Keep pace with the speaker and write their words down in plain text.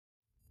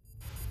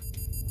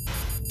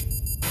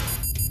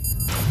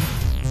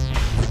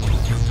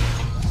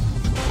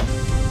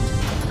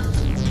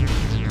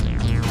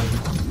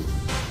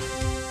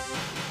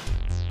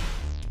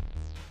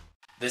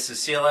This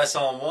is C.L.S.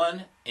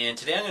 All-in-One, and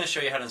today I'm going to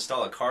show you how to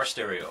install a car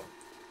stereo.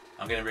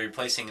 I'm going to be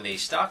replacing the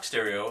stock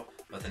stereo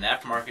with an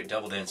aftermarket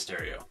double-din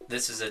stereo.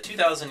 This is a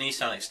 2000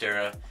 Nissan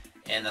Xterra,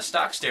 and the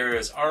stock stereo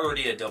is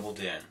already a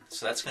double-din,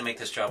 so that's going to make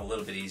this job a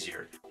little bit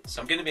easier.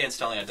 So I'm going to be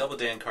installing a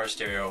double-din car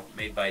stereo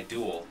made by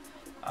DUAL.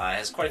 It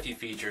has quite a few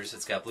features.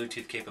 It's got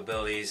Bluetooth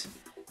capabilities,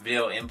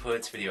 video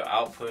inputs, video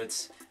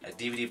outputs, a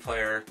DVD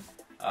player.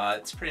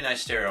 It's a pretty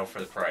nice stereo for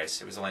the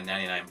price. It was only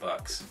 99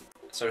 bucks.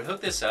 So to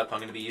hook this up, I'm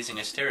going to be using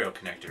a stereo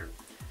connector.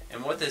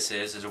 And what this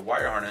is a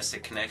wire harness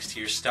that connects to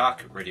your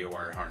stock radio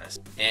wire harness.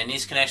 And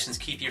these connections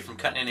keep you from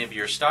cutting any of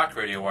your stock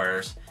radio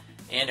wires,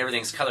 and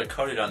everything's color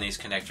coded on these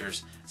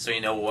connectors so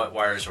you know what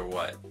wires are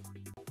what.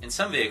 In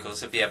some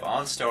vehicles, if you have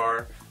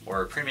OnStar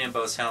or a premium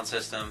Bose sound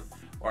system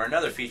or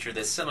another feature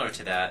that's similar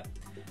to that,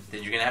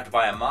 then you're going to have to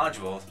buy a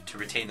module to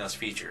retain those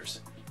features.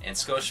 And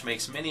C.L.S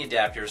makes many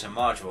adapters and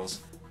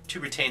modules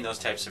to retain those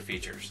types of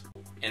features.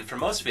 And for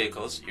most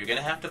vehicles, you're going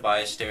to have to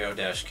buy a stereo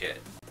dash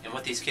kit. And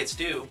what these kits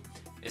do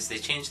is they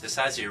change the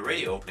size of your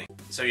radio opening,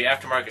 so your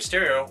aftermarket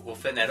stereo will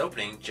fit in that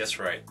opening just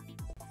right.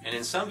 And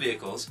in some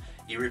vehicles,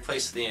 you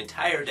replace the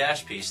entire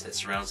dash piece that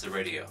surrounds the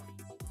radio.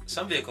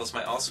 Some vehicles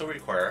might also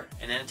require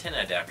an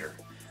antenna adapter.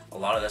 A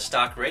lot of the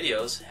stock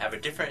radios have a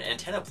different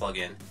antenna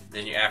plug-in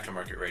than your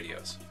aftermarket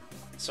radios.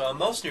 So on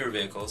most newer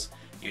vehicles,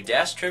 your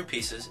dash trim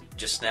pieces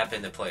just snap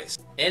into place,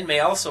 and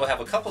may also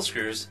have a couple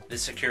screws that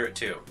secure it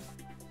too.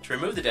 To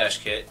remove the dash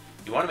kit,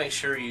 you want to make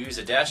sure you use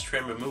a dash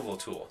trim removal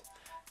tool.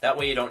 That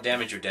way you don't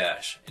damage your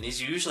dash, and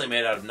these are usually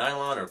made out of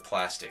nylon or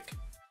plastic.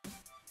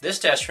 This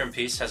dash trim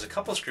piece has a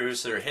couple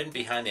screws that are hidden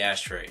behind the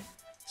ashtray,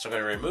 so I'm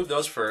going to remove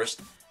those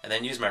first and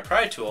then use my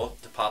pry tool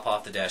to pop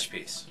off the dash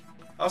piece.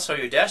 Also,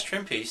 your dash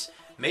trim piece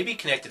may be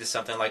connected to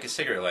something like a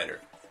cigarette lighter,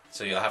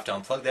 so you'll have to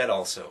unplug that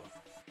also.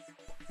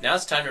 Now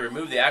it's time to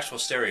remove the actual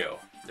stereo.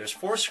 There's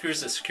 4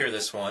 screws that secure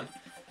this one,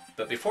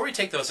 but before we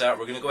take those out,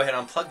 we're going to go ahead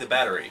and unplug the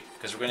battery,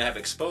 because we're going to have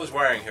exposed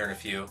wiring here in a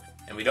few,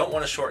 and we don't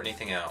want to short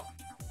anything out.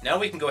 Now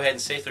we can go ahead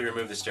and safely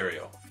remove the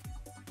stereo.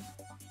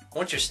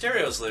 Once your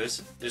stereo is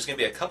loose, there's going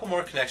to be a couple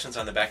more connections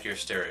on the back of your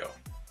stereo.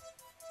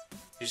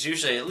 There's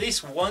usually at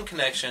least one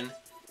connection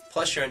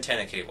plus your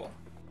antenna cable.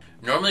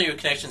 Normally your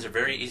connections are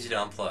very easy to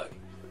unplug.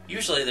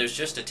 Usually there's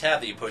just a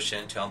tab that you push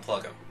in to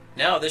unplug them.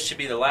 Now this should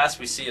be the last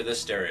we see of this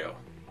stereo.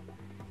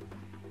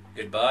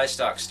 Goodbye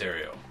stock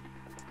stereo.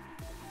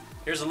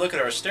 Here's a look at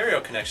our stereo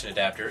connection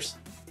adapters,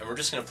 and we're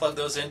just going to plug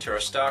those into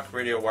our stock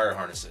radio wire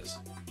harnesses.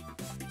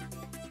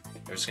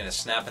 They're just going to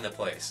snap into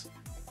place.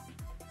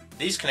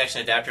 These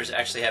connection adapters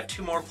actually have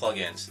 2 more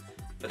plug-ins,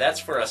 but that's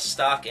for a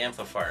stock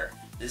amplifier.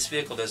 This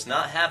vehicle does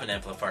not have an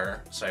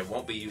amplifier, so I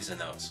won't be using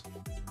those.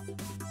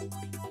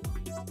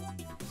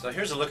 So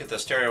here's a look at the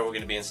stereo we're going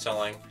to be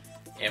installing,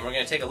 and we're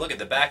going to take a look at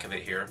the back of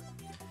it here.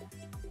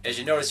 As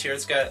you notice here,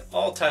 it's got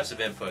all types of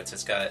inputs.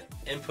 It's got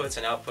inputs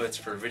and outputs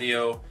for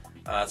video.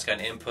 It's got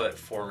an input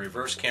for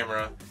reverse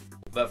camera.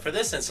 But for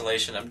this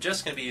installation, I'm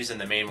just going to be using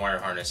the main wire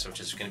harness,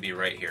 which is going to be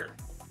right here.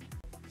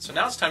 So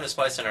now it's time to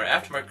splice in our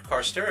aftermarket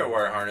car stereo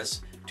wire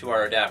harness to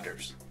our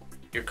adapters.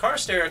 Your car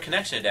stereo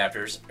connection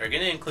adapters are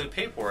going to include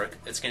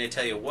paperwork that's going to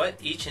tell you what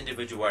each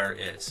individual wire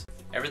is.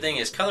 Everything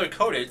is color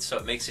coded, so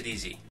it makes it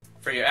easy.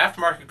 For your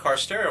aftermarket car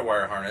stereo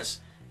wire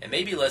harness, it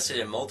may be listed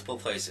in multiple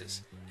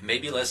places. It may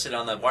be listed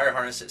on the wire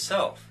harness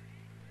itself.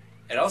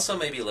 It also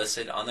may be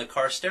listed on the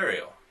car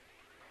stereo.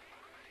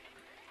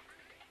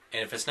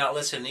 And if it's not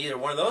listed in either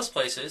one of those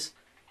places,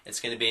 it's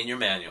going to be in your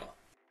manual.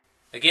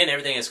 Again,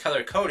 everything is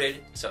color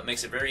coded, so it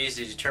makes it very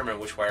easy to determine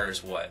which wire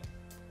is what.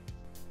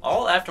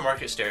 All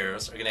aftermarket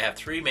stereos are going to have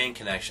 3 main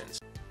connections.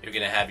 You're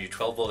going to have your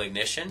 12-volt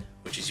ignition,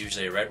 which is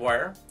usually a red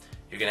wire.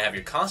 You're going to have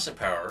your constant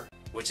power,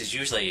 which is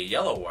usually a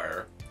yellow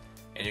wire.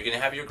 And you're going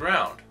to have your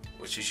ground,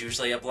 which is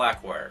usually a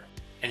black wire.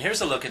 And here's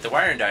a look at the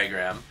wiring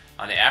diagram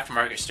on the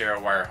aftermarket stereo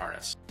wire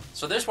harness.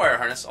 So this wire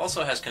harness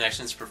also has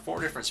connections for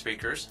 4 different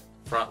speakers,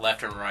 front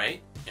left and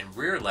right, and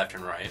rear left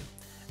and right.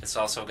 It's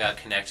also got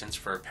connections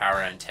for power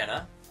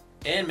antenna,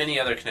 and many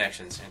other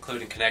connections,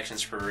 including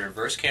connections for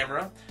reverse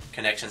camera,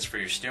 connections for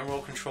your steering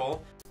wheel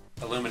control,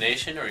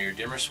 illumination or your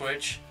dimmer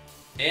switch,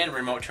 and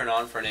remote turn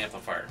on for an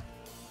amplifier.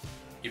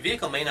 Your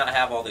vehicle may not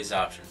have all these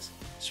options,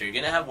 so you're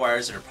going to have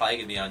wires that are probably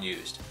going to be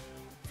unused.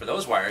 For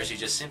those wires, you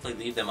just simply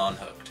leave them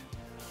unhooked.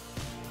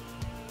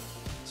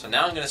 So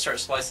now I'm going to start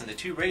splicing the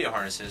 2 radio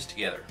harnesses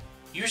together.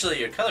 Usually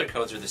your color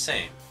codes are the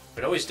same,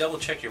 but always double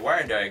check your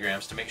wiring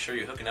diagrams to make sure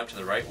you're hooking up to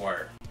the right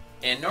wire.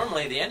 And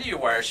normally the end of your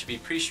wires should be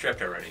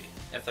pre-stripped already.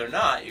 If they're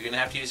not, you're going to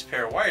have to use a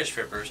pair of wire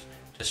strippers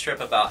to strip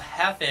about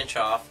 ½ inch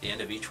off the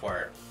end of each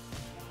wire.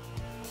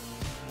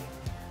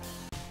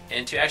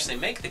 And to actually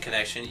make the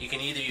connection, you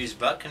can either use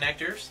butt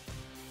connectors,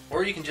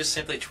 or you can just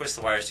simply twist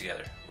the wires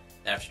together.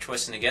 After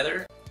twisting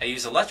together, I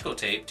use electrical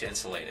tape to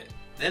insulate it.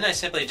 Then I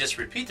simply just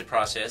repeat the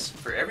process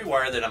for every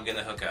wire that I'm going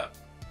to hook up.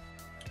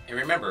 And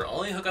remember,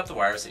 only hook up the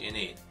wires that you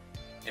need.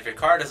 If your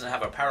car doesn't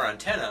have a power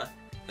antenna,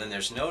 then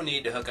there's no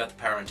need to hook up the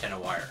power antenna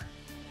wire.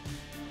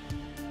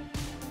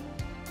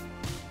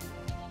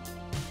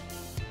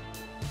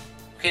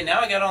 Okay,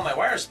 now I got all my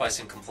wire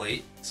splicing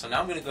complete, so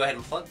now I'm going to go ahead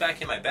and plug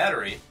back in my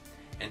battery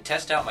and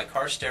test out my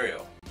car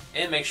stereo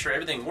and make sure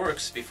everything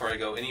works before I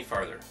go any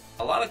farther.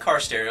 A lot of car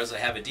stereos that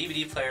have a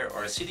DVD player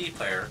or a CD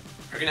player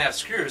are going to have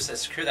screws that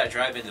secure that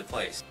drive into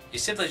place. You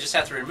simply just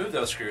have to remove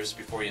those screws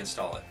before you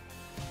install it.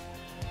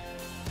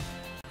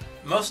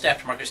 Most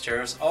aftermarket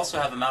stereos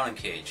also have a mounting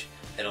cage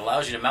that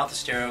allows you to mount the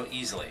stereo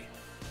easily.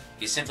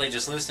 You simply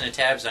just loosen the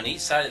tabs on each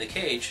side of the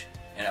cage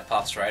and it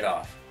pops right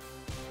off.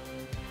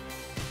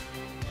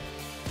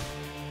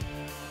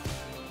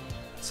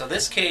 So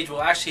this cage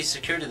will actually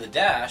secure to the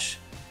dash,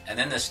 and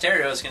then the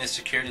stereo is going to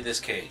secure to this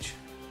cage.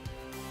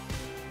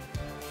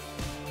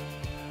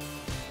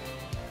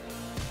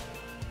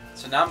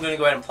 So now I'm going to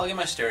go ahead and plug in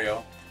my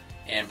stereo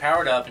and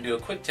power it up and do a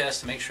quick test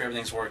to make sure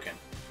everything's working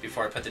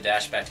before I put the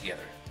dash back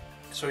together.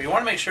 So you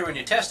want to make sure when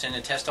you're testing to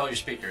test all your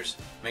speakers.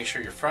 Make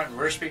sure your front and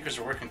rear speakers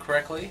are working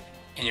correctly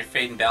and your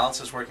fade and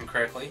balance is working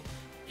correctly.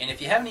 And if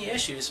you have any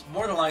issues,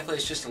 more than likely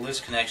it's just a loose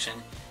connection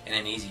and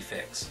an easy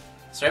fix.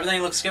 So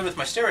everything looks good with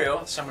my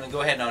stereo, so I'm going to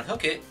go ahead and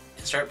unhook it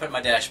and start putting my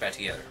dash back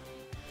together.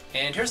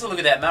 And here's a look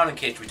at that mounting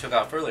cage we took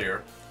off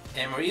earlier.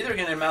 And we're either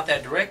going to mount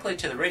that directly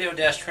to the radio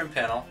dash trim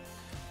panel,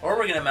 or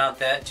we're going to mount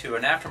that to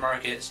an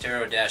aftermarket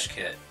stereo dash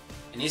kit.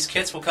 And these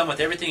kits will come with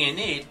everything you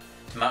need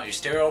to mount your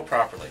stereo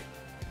properly.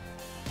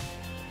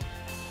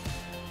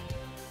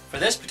 For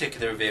this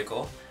particular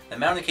vehicle, the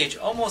mounting cage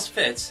almost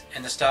fits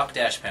in the stock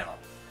dash panel.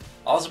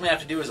 All I'm going to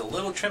have to do is a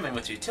little trimming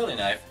with the utility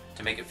knife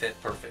to make it fit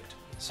perfect.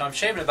 So I'm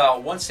shaving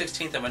about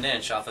 1/16 of an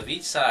inch off of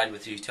each side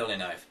with the utility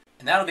knife,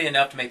 and that'll be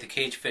enough to make the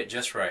cage fit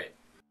just right.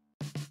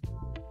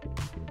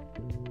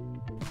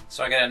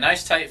 So I got a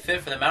nice tight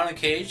fit for the mounting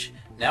cage.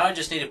 Now I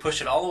just need to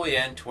push it all the way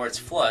in to where it's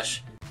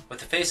flush with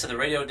the face of the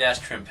radio dash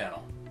trim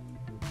panel.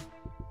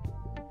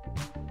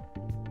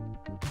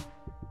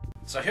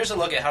 So here's a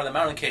look at how the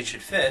mounting cage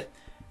should fit.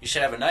 You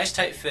should have a nice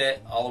tight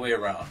fit all the way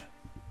around.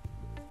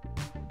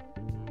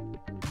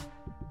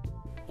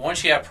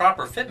 Once you have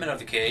proper fitment of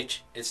the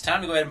cage, it's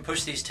time to go ahead and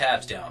push these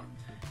tabs down.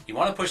 You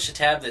want to push the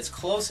tab that's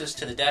closest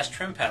to the dash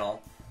trim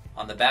panel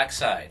on the back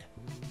side.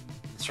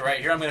 So right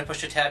here I'm going to push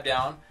the tab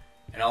down,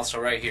 and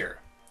also right here.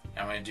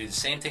 And I'm going to do the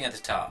same thing at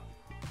the top.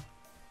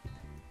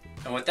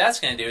 And what that's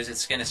going to do is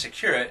it's going to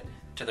secure it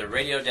to the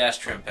radio dash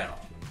trim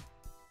panel.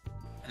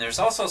 And there's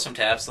also some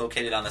tabs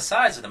located on the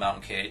sides of the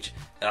mounting cage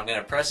that I'm going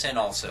to press in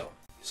also.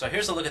 So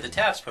here's a look at the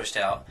tabs pushed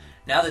out.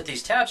 Now that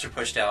these tabs are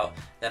pushed out,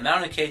 the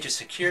mounting cage is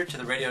secured to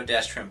the radio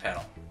dash trim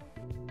panel.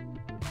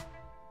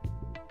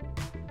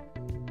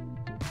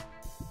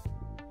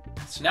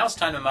 So now it's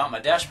time to mount my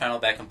dash panel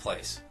back in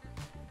place.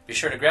 Be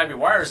sure to grab your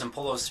wires and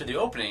pull those through the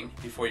opening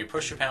before you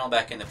push your panel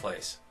back into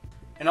place.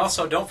 And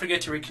also don't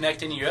forget to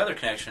reconnect any of your other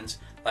connections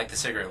like the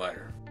cigarette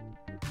lighter.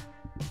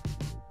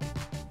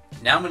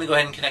 Now I'm going to go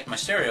ahead and connect my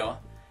stereo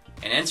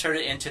and insert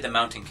it into the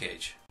mounting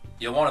cage.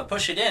 You'll want to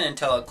push it in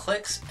until it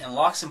clicks and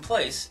locks in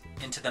place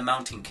into the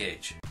mounting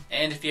cage.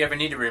 And if you ever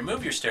need to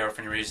remove your stereo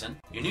for any reason,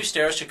 your new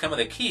stereo should come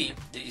with a key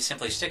that you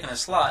simply stick in a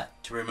slot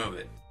to remove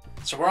it.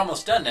 So we're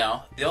almost done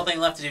now. The only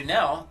thing left to do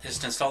now is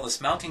to install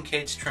this mounting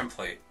cage trim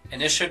plate.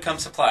 And this should come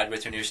supplied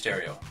with your new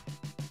stereo.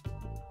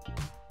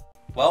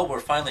 Well, we're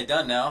finally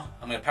done now.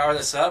 I'm going to power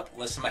this up,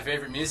 listen to my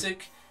favorite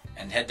music,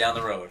 and head down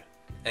the road.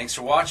 Thanks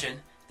for watching.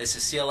 This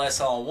is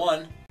C.L.S. All in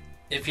One.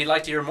 If you'd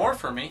like to hear more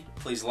from me,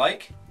 please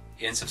like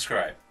and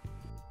subscribe.